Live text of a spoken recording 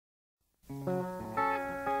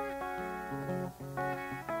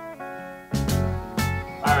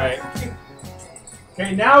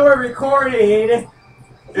Okay, now we're recording.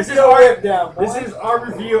 This is our whip down. This is our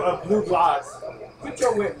review of Blue Blaz. Put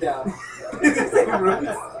your whip down. This ain't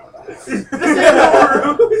roots. This ain't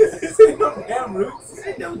no roots. This ain't no damn roots. This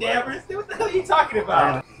ain't no damn roots. What the hell are you talking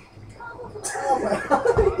about? Oh my god.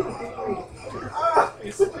 Ah,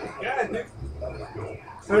 you swear to God, dude.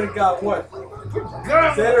 Swear to God, what?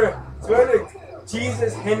 God. Swear to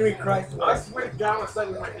Jesus, Henry Christ. I swear to God, what's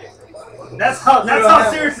something like this. That's how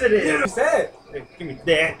serious it is. You said. Hey, give me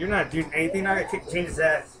that. You're not doing anything. I gotta change his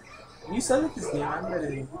ass. You said it this game. I'm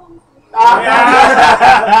ready. You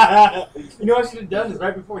know what I should have done is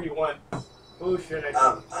right before he won. Oh, should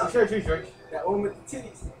I? I'm sure choose George. That one with the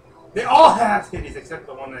titties. They all have titties except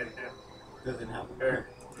the one that Doesn't have her.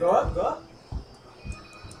 Go up, go up.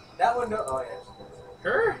 That one, no. Oh, yeah.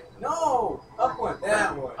 Her? No! Up one.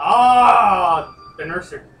 That one. Ah, the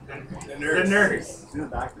nurser. The nurse. The nurse.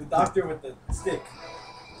 The doctor with the stick.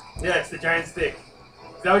 Yeah, it's the giant stick.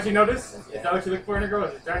 Is that what you noticed? Yeah. Is that what you look for in a girl?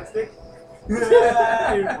 Is it a giant stick? You're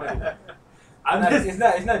funny. It's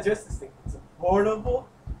not just a stick. It's a portable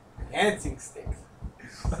dancing stick.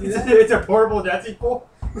 It's a portable dancing pole?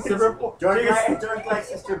 Stripper pole? George likes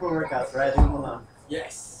the stripper workouts, right? Leave him alone.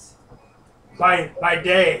 Yes. By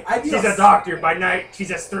day, Adios. she's a doctor. By night,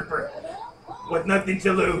 she's a stripper. With nothing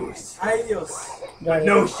to lose. Adios. With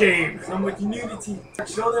no shame. Some with nudity.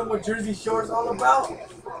 Show them what Jersey Shore's all about.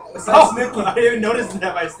 Oh, I didn't even notice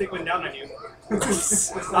that my stick went down on you. I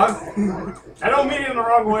don't mean it in the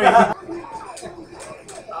wrong way. Oh,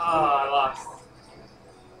 I lost.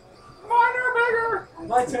 Minor bigger.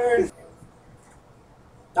 My turn.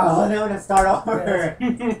 Oh no, let's start over.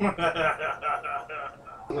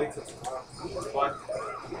 Wait till tomorrow. What?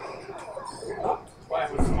 Why?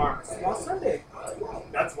 What's tomorrow? Tomorrow Sunday.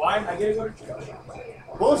 That's why? I gotta go to church.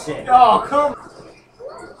 Bullshit. Oh, come.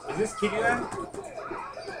 Is this Kittyland?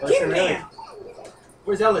 What's your name?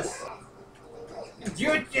 Where's Ellis?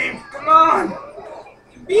 Do it, James. Come on.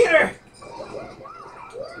 You beat her.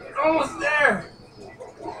 You're almost there.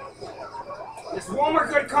 Just one more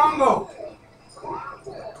good combo.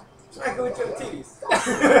 Try to go with your titties.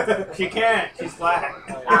 She can't. She's flat.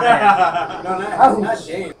 No, not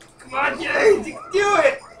Shane. Come on, James. You can do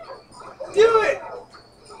it. Do it.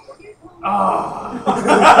 Oh.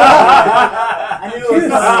 I knew it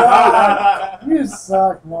was You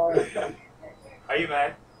suck, Mark. Are you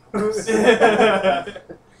mad? Now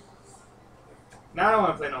I don't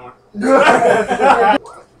want to play no more.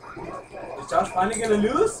 Is Josh finally gonna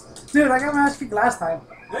lose? Dude, I got my ass kicked last time.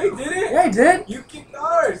 No, he didn't. Yeah, he did. You kicked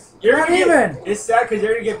ours. You're Not gonna even. It's sad because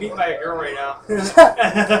you're gonna get beat by a girl right now.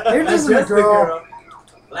 You're just a girl.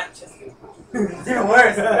 Black chested. It's even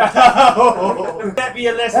worse. Let that be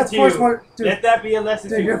a lesson That's to much you. more. Dude, Let that be a lesson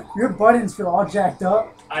to dude, you. your buttons feel all jacked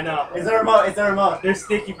up. I know. It's a remote. It's a remote. They're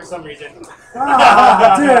sticky for some reason.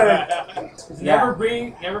 Ah, dude. Never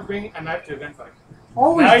bring a knife to a gunfight.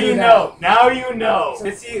 Always Now do you that. know. Now you know.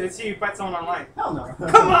 Let's see you fight someone online. Hell no.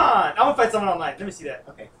 Come on! I want to fight someone online. Let me see that.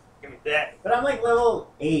 Okay. Give me that. But I'm like level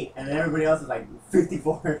 8, and then everybody else is like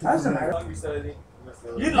 54. Doesn't matter.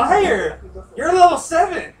 You liar! You're level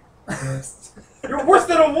 7. You're worse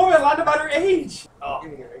than a woman lying about her age. Oh,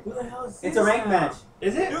 Who the hell is this? It's a rank match.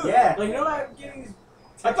 is it? Dude, Yeah. like, you know, I'm getting these.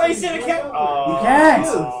 I thought you said it can't. Oh. You can't.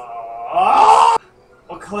 Oh.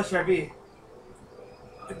 What color should I be?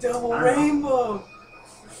 A double I don't know. rainbow.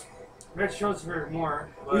 Red shows her more.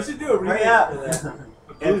 We should do a remake Hurry up. for that.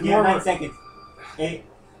 Give Blue's me more 9 work. seconds. 8,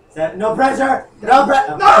 7. No pressure. No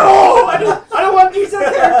pressure. No! I don't want to use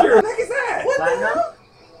that character. What the heck is that? What the Platinum? hell?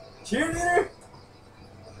 Cheerleader?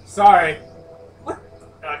 Sorry. What?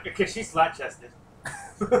 Because she's flat chested.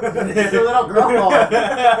 It's a little girl.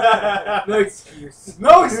 No excuse.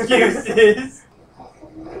 No excuses.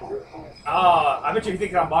 Oh, I bet you're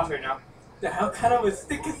thinking I'm boss right now. The hell kind of a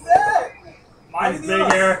stick is that? Mine's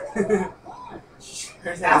bigger.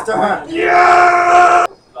 After her. Yeah!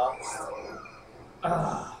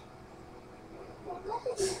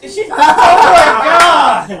 Is she? Oh my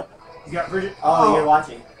god! You got Bridget? Oh, you're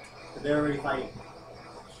watching. They're already fighting.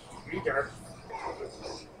 You got her.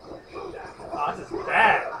 Oh, this is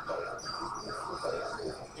bad.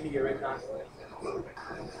 Can you get right on?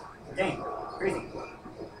 Dang. Crazy.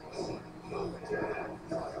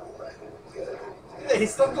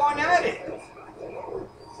 He's still going at it.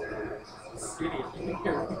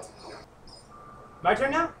 My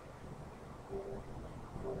turn now?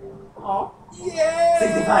 Oh. Yeah!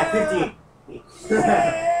 65, 58.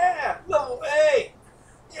 Yeah! Level 8!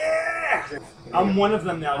 Yeah! I'm one of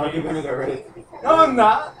them now, Oh, you're dude. gonna get raped. No, I'm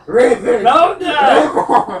not. Raped! No, I'm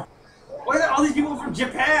not. Why are all these people from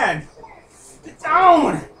Japan? Get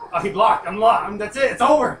down! Oh, he blocked. I'm locked. That's it. It's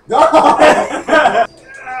over. No!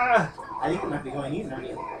 I think it might be going easy on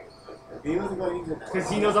you. He wasn't going easy. Because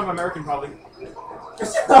he knows I'm American, probably.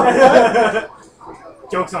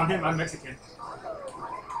 Joke's on him, I'm Mexican.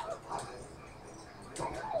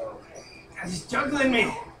 He's juggling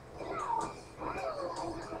me.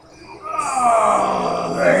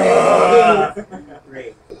 Oh,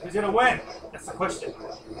 Great. who's gonna win? That's the question.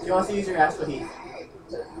 Do you want to use your astral heat?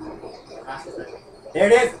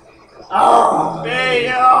 There it is. Oh.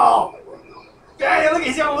 Fail! Hey, look,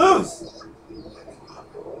 he's gonna lose.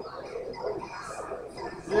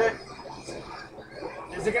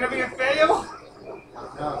 Is it gonna be a fail?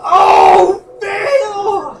 No. Oh,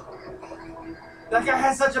 fail! That guy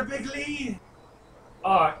has such a big lead.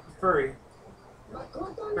 Oh, furry.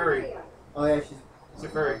 Furry. Oh yeah, she's. It's a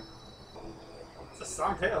furry. It's a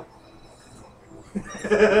strong tail.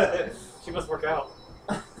 She must work out.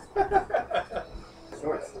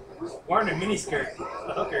 Shorts. Wearing a mini skirt.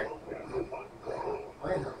 A hooker. Oh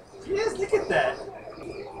yeah. She is, look at that.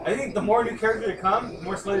 I think the more new characters that come, the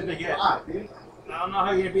more slated they get. Ah, dude. I don't know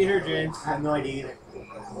how you're gonna beat her, James. I have no idea either.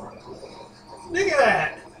 Look at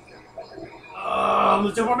that! Oh,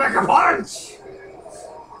 the Super Mega Punch!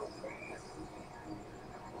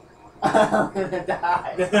 I'm gonna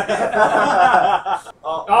die.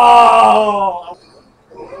 Oh!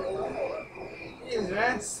 Jeez,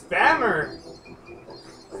 man, spammer!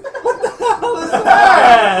 What the hell is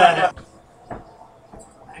that?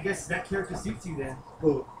 I guess that character suits you then.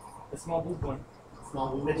 Who? The small blue one. Small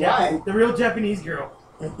blue. The, Why? the real Japanese girl.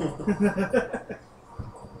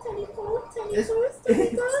 It's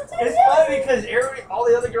funny because all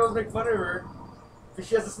the other girls make fun of her because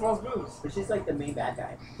she has the smallest boobs. But she's like the main bad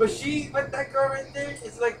guy. But that girl right there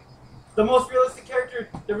is like the most realistic character,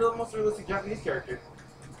 the most realistic Japanese character.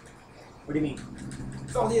 What do you mean?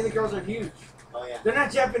 So all the other girls are huge. Oh yeah. They're not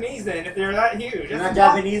Japanese then if they're that huge. You're That's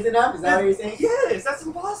not Japanese enough? Is that what you're saying? Yes, that's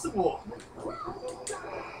impossible.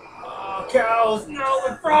 Oh, cows, no,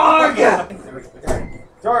 the frog!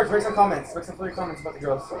 George, make some comments. Make some funny comments about the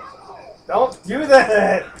girls. Don't do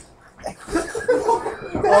that!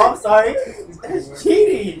 Oh, I'm sorry. It's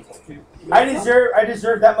cheating! I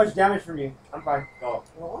deserve that much damage from you. I'm fine. Go.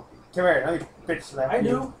 Come here, let me bitch slap I you.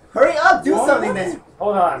 do. Hurry up, do something then.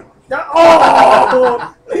 Hold on.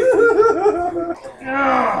 Oh!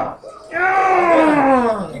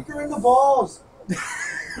 Kick her in the balls.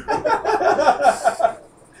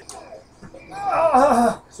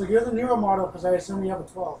 So you're the newer model because I assume you have a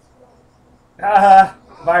 12.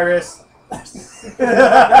 Virus.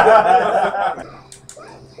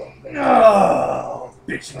 No,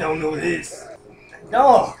 bitch, you don't know this.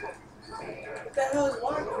 No. What the hell is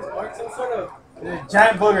Mark? Is Mark some sort of...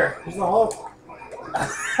 Giant booger. He's the Hulk.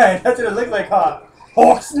 That's what it looked like, huh?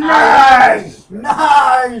 Hulk smash!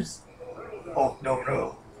 Nice! Oh, no.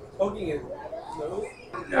 poking his nose?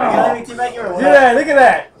 You let me teabag you or what? Yeah, look at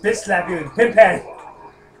that. Bitch slap you in pin pan.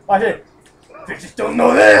 Watch it. Bitches don't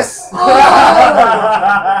know this.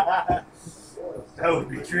 That would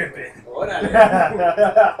be tripping.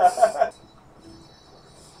 Whatever.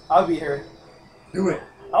 I'll be here. Do it.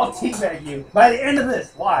 I'll teabag you by the end of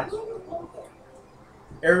this. Watch.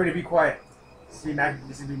 Everybody be quiet. This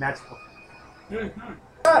will be magical. Shut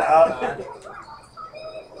up.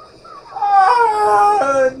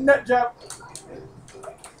 Nut job.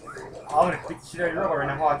 I'm gonna beat the shit out of your rubber right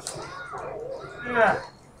now. Watch.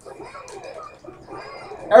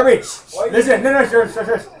 Everybody, listen. No, sure.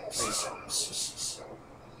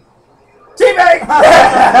 Teabag!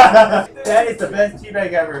 That is the best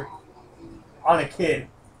teabag ever. On a kid.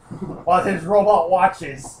 While his robot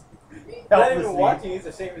watches. Not even watching, he's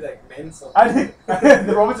ashamed he's like mental. I think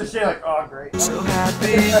the robot's ashamed, like, oh, great. So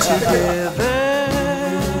happy together.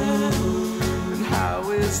 And how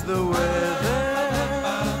is the weather?